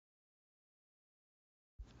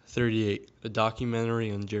38. A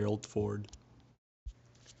documentary on Gerald Ford.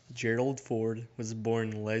 Gerald Ford was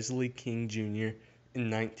born Leslie King Jr. in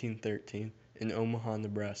 1913 in Omaha,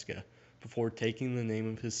 Nebraska, before taking the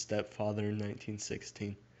name of his stepfather in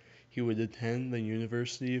 1916. He would attend the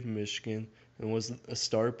University of Michigan and was a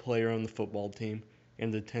star player on the football team,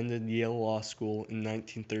 and attended Yale Law School in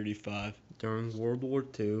 1935. During World War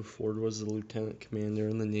II, Ford was a lieutenant commander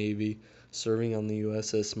in the Navy, serving on the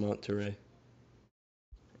USS Monterey.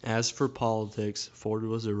 As for politics, Ford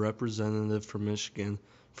was a representative for Michigan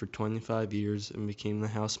for 25 years and became the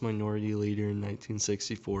House Minority Leader in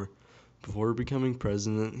 1964. Before becoming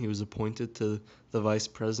president, he was appointed to the vice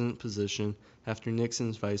president position after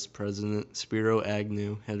Nixon's vice president, Spiro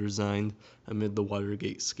Agnew, had resigned amid the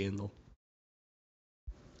Watergate scandal.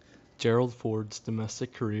 Gerald Ford's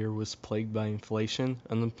domestic career was plagued by inflation,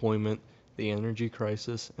 unemployment, the energy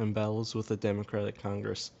crisis, and battles with the Democratic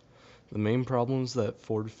Congress. The main problems that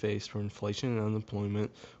Ford faced were inflation and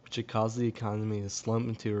unemployment, which had caused the economy to slump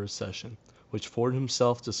into a recession, which Ford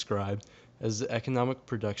himself described as economic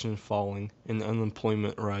production falling and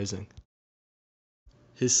unemployment rising.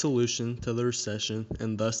 His solution to the recession,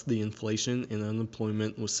 and thus the inflation and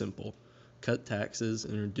unemployment, was simple: cut taxes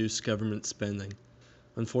and reduce government spending.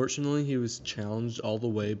 Unfortunately, he was challenged all the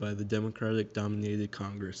way by the Democratic-dominated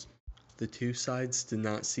Congress. The two sides did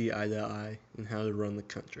not see eye to eye in how to run the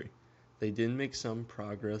country. They did make some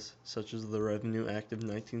progress, such as the Revenue Act of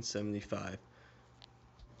 1975.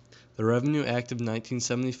 The Revenue Act of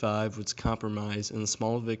 1975 was a compromise and a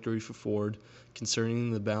small victory for Ford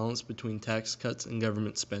concerning the balance between tax cuts and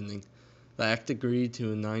government spending. The act agreed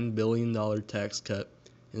to a $9 billion tax cut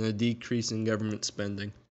and a decrease in government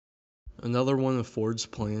spending. Another one of Ford's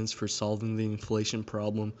plans for solving the inflation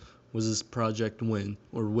problem was his Project Win,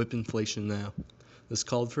 or Whip Inflation Now. This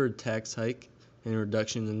called for a tax hike and a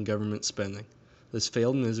reduction in government spending. This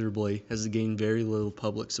failed miserably as it gained very little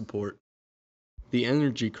public support. The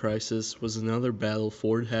energy crisis was another battle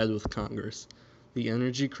Ford had with Congress. The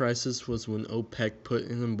energy crisis was when OPEC put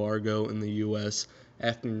an embargo in the U.S.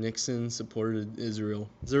 after Nixon supported Israel.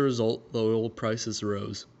 As a result, the oil prices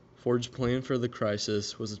rose. Ford's plan for the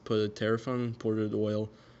crisis was to put a tariff on imported oil,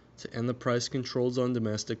 to end the price controls on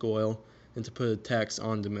domestic oil, and to put a tax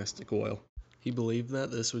on domestic oil. He believed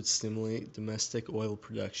that this would stimulate domestic oil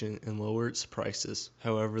production and lower its prices.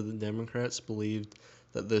 However, the Democrats believed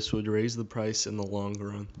that this would raise the price in the long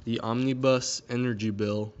run. The Omnibus Energy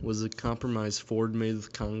Bill was a compromise Ford made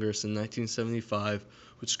with Congress in 1975,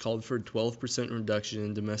 which called for a 12% reduction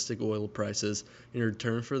in domestic oil prices in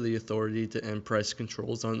return for the authority to end price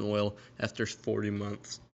controls on oil after 40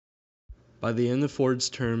 months. By the end of Ford's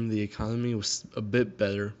term, the economy was a bit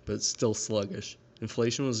better, but still sluggish.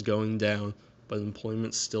 Inflation was going down, but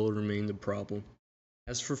employment still remained a problem.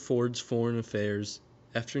 As for Ford's foreign affairs,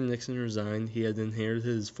 after Nixon resigned, he had inherited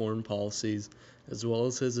his foreign policies, as well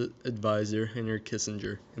as his advisor, Henry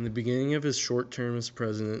Kissinger. In the beginning of his short term as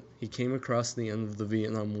president, he came across the end of the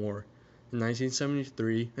Vietnam War. In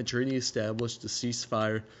 1973, a treaty established a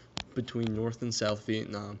ceasefire between North and South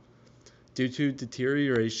Vietnam. Due to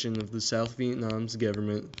deterioration of the South Vietnam's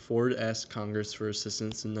government, Ford asked Congress for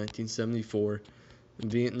assistance in 1974,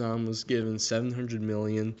 and Vietnam was given $700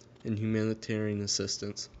 million in humanitarian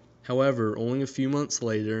assistance. However, only a few months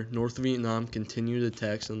later, North Vietnam continued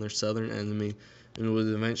attacks on their southern enemy and would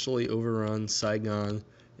eventually overrun Saigon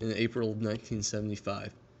in April of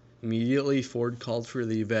 1975. Immediately, Ford called for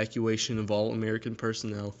the evacuation of all American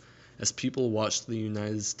personnel as people watched the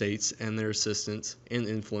United States and their assistance and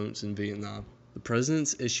influence in Vietnam. The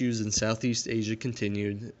president's issues in Southeast Asia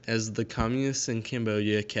continued as the communists in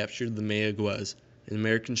Cambodia captured the Mayaguez, an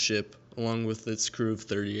American ship, along with its crew of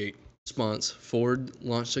 38. In response, Ford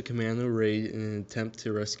launched a commando raid in an attempt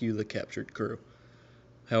to rescue the captured crew.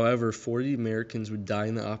 However, 40 Americans would die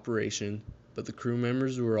in the operation, but the crew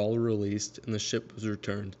members were all released and the ship was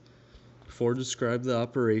returned. Ford described the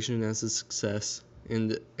operation as a success,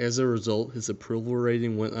 and as a result, his approval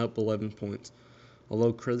rating went up 11 points,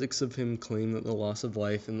 although critics of him claim that the loss of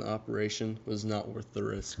life in the operation was not worth the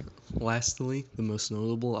risk. Lastly, the most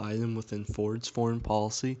notable item within Ford's foreign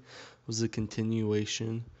policy was the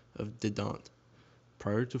continuation of détente.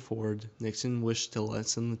 Prior to Ford, Nixon wished to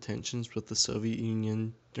lessen the tensions with the Soviet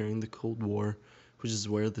Union during the Cold War, which is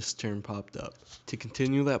where this term popped up. To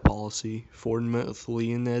continue that policy, Ford met with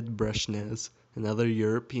Leonid Brezhnev and other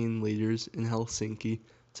European leaders in Helsinki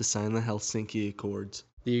to sign the Helsinki Accords.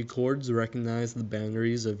 The Accords recognized the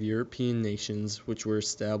boundaries of European nations which were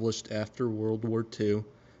established after World War II,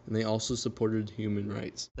 and they also supported human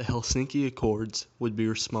rights. The Helsinki Accords would be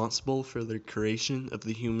responsible for the creation of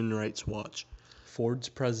the Human Rights Watch. Ford's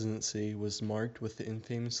presidency was marked with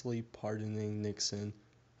infamously pardoning Nixon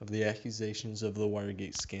of the accusations of the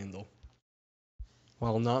Watergate scandal.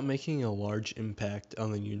 While not making a large impact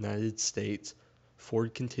on the United States,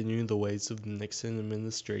 Ford continued the ways of the Nixon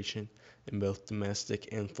administration in both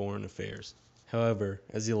domestic and foreign affairs. However,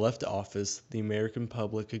 as he left office, the American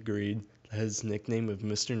public agreed that his nickname of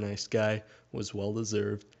Mr. Nice Guy was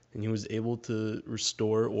well-deserved, and he was able to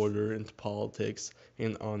restore order into politics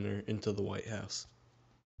and honor into the White House.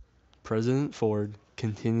 President Ford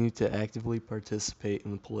continued to actively participate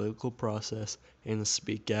in the political process and to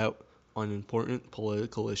speak out on important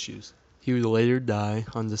political issues. He would later die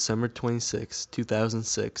on December 26,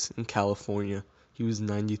 2006 in California. He was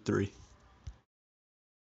 93.